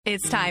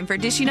It's time for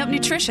Dishing Up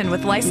Nutrition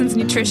with licensed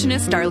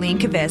nutritionist Darlene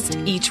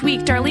Kvist. Each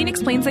week, Darlene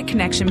explains the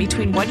connection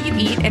between what you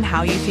eat and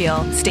how you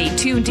feel. Stay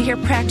tuned to hear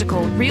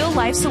practical,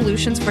 real-life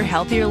solutions for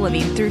healthier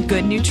living through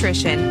good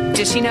nutrition.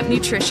 Dishing Up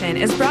Nutrition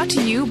is brought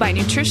to you by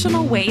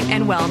Nutritional Weight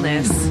and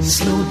Wellness.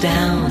 Slow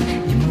down,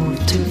 you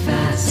move too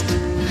fast.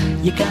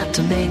 You got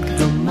to make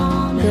the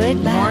morning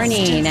Good last.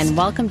 morning and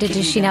welcome to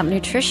Dishing Up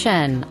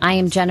Nutrition. I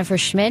am Jennifer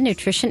Schmidt,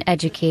 nutrition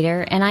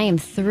educator, and I am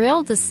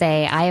thrilled to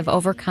say I have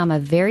overcome a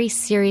very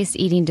serious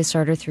eating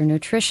disorder through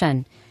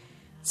nutrition.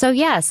 So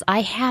yes,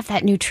 I have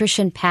that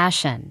nutrition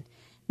passion,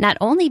 not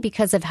only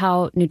because of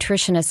how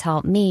nutrition has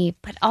helped me,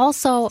 but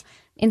also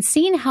in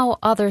seeing how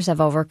others have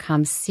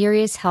overcome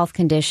serious health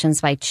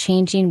conditions by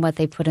changing what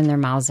they put in their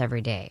mouths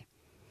every day.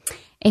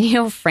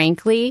 And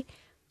frankly,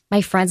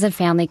 my friends and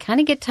family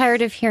kind of get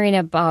tired of hearing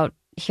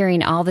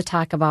all the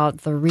talk about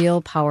the real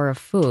power of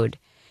food.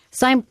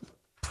 So I'm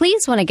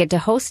pleased when I get to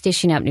host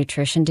Dishing Up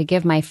Nutrition to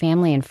give my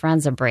family and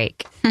friends a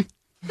break.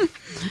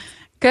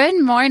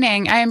 Good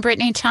morning. I am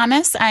Brittany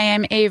Thomas. I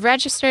am a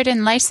registered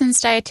and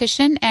licensed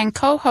dietitian and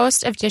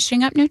co-host of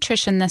Dishing Up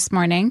Nutrition this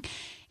morning.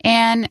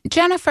 And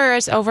Jennifer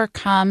has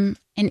overcome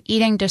an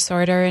eating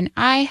disorder, and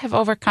I have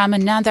overcome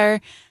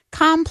another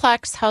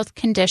complex health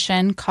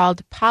condition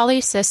called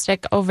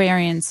Polycystic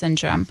Ovarian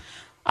Syndrome,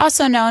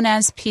 also known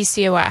as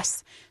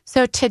PCOS.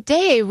 So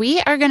today we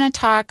are going to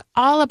talk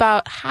all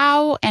about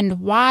how and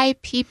why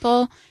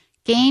people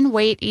gain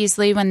weight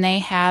easily when they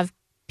have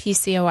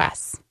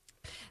PCOS.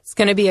 It's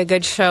going to be a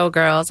good show,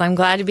 girls. I'm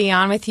glad to be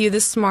on with you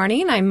this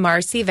morning. I'm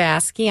Marcy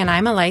Vasky, and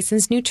I'm a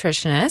licensed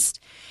nutritionist.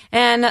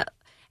 And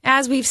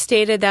as we've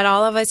stated that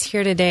all of us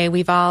here today,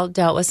 we've all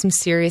dealt with some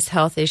serious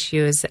health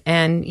issues.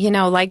 And,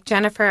 like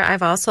Jennifer,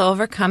 I've also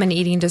overcome an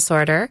eating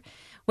disorder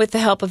with the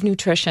help of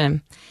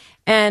nutrition.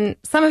 And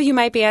some of you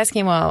might be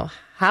asking, well,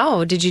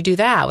 how did you do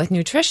that with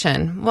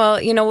nutrition?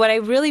 Well, what I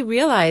really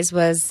realized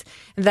was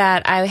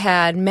that I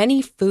had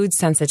many food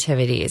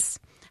sensitivities.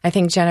 I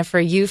think,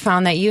 Jennifer, you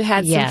found that you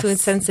had some food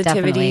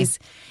sensitivities.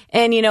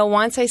 Definitely. And,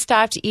 once I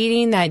stopped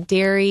eating that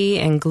dairy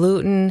and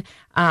gluten,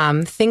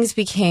 things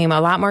became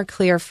a lot more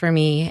clear for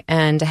me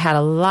and had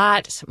a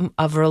lot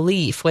of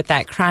relief with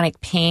that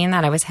chronic pain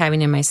that I was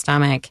having in my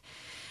stomach.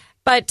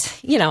 But,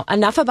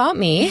 enough about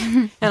me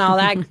and all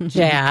that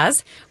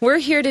jazz. We're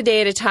here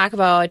today to talk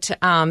about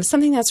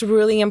something that's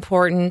really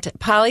important,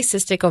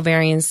 Polycystic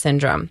Ovarian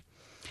Syndrome.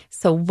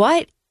 So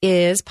what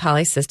is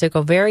Polycystic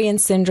Ovarian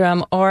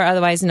Syndrome, or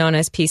otherwise known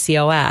as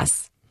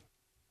PCOS?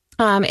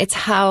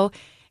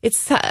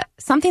 It's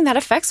something that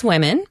affects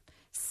women.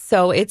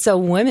 So it's a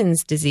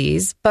women's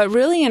disease, but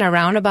really in a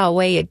roundabout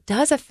way, it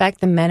does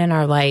affect the men in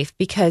our life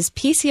because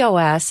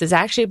PCOS is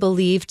actually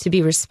believed to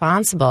be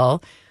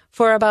responsible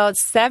for about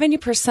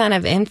 70%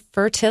 of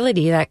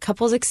infertility that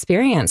couples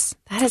experience.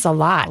 That is a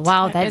lot.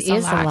 Wow, that is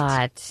a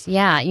lot.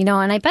 Yeah,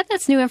 and I bet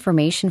that's new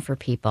information for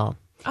people.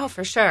 Oh,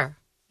 for sure.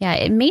 Yeah,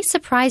 it may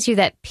surprise you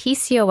that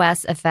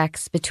PCOS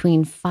affects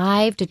between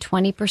 5 to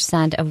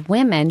 20% of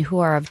women who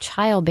are of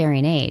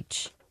childbearing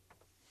age.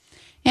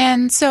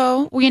 And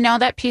so we know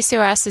that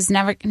PCOS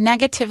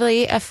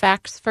negatively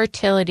affects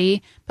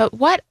fertility, but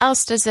what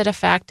else does it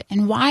affect,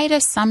 and why do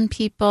some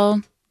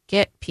people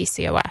get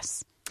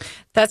PCOS?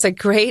 That's a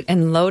great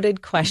and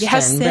loaded question.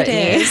 Yes, it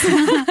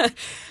is.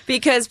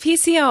 Because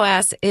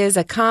PCOS is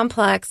a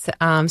complex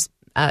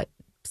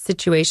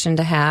situation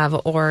to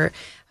have or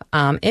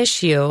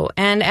issue.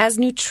 And as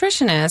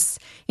nutritionists,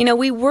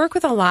 we work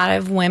with a lot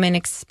of women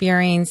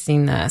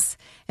experiencing this.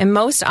 And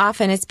most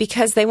often it's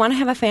because they want to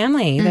have a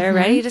family. Mm-hmm. They're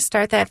ready to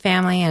start that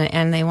family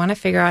and they want to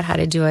figure out how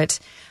to do it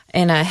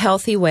in a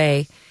healthy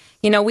way.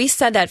 We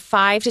said that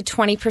 5 to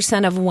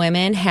 20% of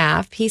women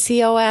have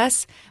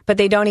PCOS, but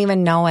they don't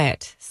even know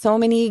it. So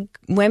many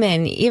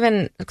women,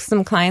 even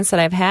some clients that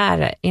I've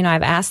had,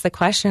 I've asked the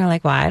question, they're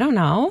like, well, I don't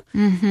know.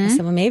 Mm-hmm. I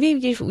said, well,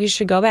 maybe we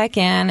should go back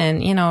in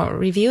and,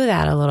 review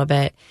that a little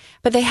bit.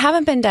 But they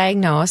haven't been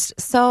diagnosed.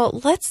 So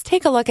let's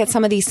take a look at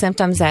some of these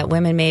symptoms that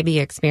women may be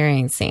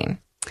experiencing.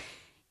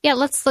 Yeah,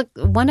 let's look.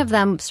 One of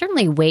them,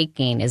 certainly weight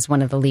gain is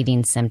one of the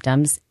leading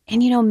symptoms.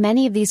 And,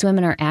 many of these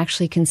women are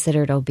actually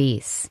considered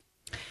obese.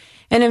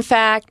 And in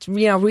fact,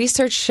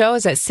 research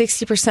shows that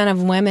 60%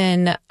 of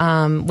women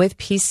with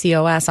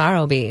PCOS are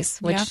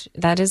obese, which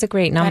that is a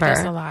great number. That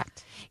is a lot.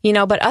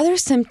 But other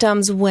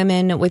symptoms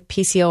women with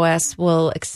PCOS will experience